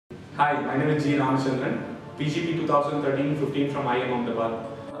Hi, my name is G. Ramachandran, PGP 2013-15 from IIM Alumni.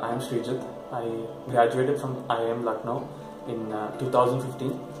 I am Srijit. I graduated from IIM Lucknow in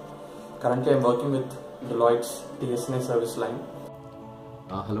 2015. Currently I am working with Deloitte's TSNA service line.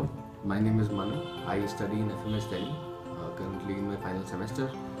 Hello, my name is Manu. I study in FMS Delhi, currently in my final semester,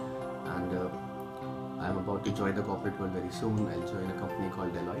 and I am about to join the corporate world very soon. I'll join a company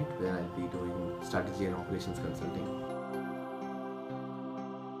called Deloitte, where I'll be doing strategy and operations consulting.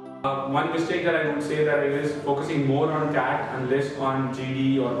 One mistake that I would say that I was focusing more on CAT and less on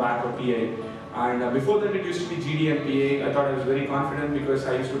GD or VAC or PA. And before that it used to be GD and PA. I thought I was very confident because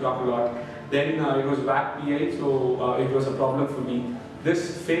I used to talk a lot. Then it was VAC PA, so it was a problem for me.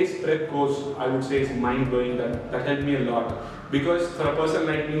 This FACEPrep course, I would say, is mind-blowing. That helped me a lot. Because for a person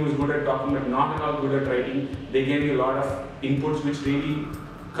like me who's good at talking but not at all good at writing, they gave me a lot of inputs which really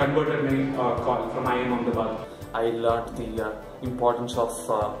converted my call from IIM Alumni. I learned the importance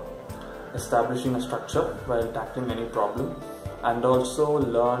of establishing a structure while tackling any problem, and also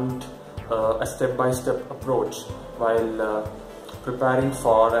learned a step-by-step approach while preparing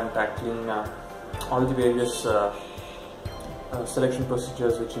for and tackling all the various selection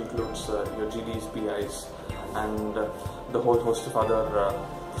procedures, which includes your GDs, PIs, and the whole host of other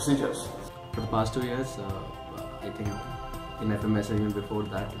procedures. For the past 2 years, I think in FMS and even before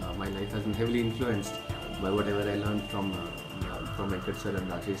that, my life has been heavily influenced by whatever I learned from Venkat sir and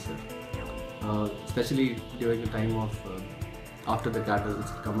Rajesh sir. Especially during the time of after the CAT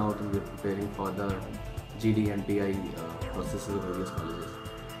results come out and we are preparing for the GD and PI processes of various colleges.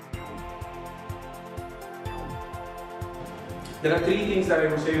 There are three things that I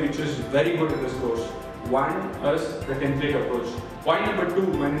would say which is very good in this course. One is the template approach. Point number two,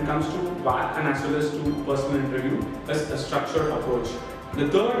 when it comes to VAC and as well as to personal interview, is a structured approach. The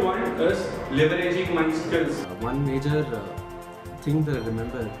third one is leveraging my skills. One major thing that I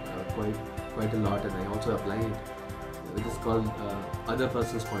remember quite a lot, and I also apply it, which is called other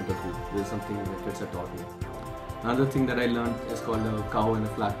person's point of view. This is something that kids have taught me. Another thing that I learned is called a cow and a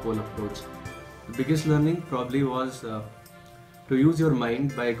flagpole approach. The biggest learning probably was to use your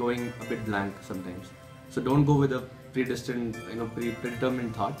mind by going a bit blank sometimes. So don't go with a predestined,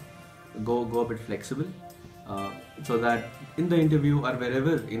 predetermined thought. Go a bit flexible, so that in the interview or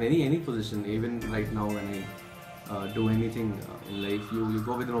wherever, in any position, even right now when I do anything in life, you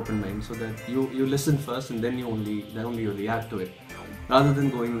go with an open mind, so that you listen first and then only you react to it, rather than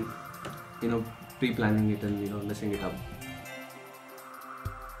going pre-planning it and messing it up.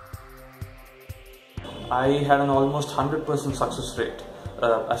 I had an almost 100% success rate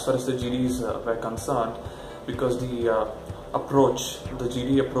as far as the GDs were concerned, because the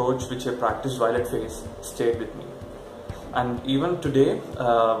GD approach which I practiced while at FACE stayed with me. And even today,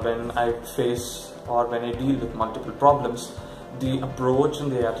 when I face or when I deal with multiple problems, the approach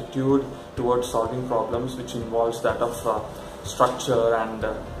and the attitude towards solving problems, which involves that of structure and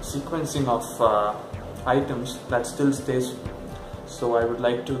sequencing of items, that still stays with me. So I would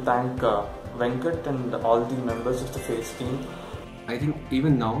like to thank Venkat and all the members of the FACE team. I think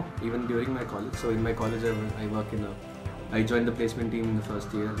even now, even during my college, so in my college I joined the placement team in the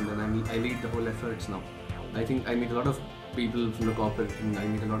first year, and then I lead the whole efforts now. I think I meet a lot of people from the corporate, and I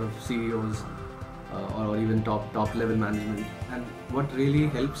meet a lot of CEOs or even top level management, and what really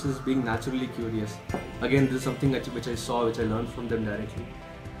helps is being naturally curious. Again, this is something which I learned from them directly.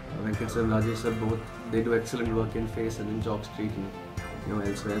 Venkat sir and Rajesh sir, both, they do excellent work in FACE and in Job Street and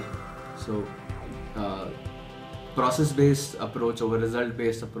elsewhere. So process-based approach over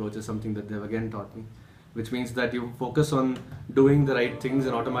result-based approach is something that they've again taught me, which means that you focus on doing the right things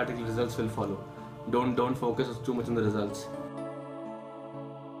and automatically results will follow. Don't focus too much on the results.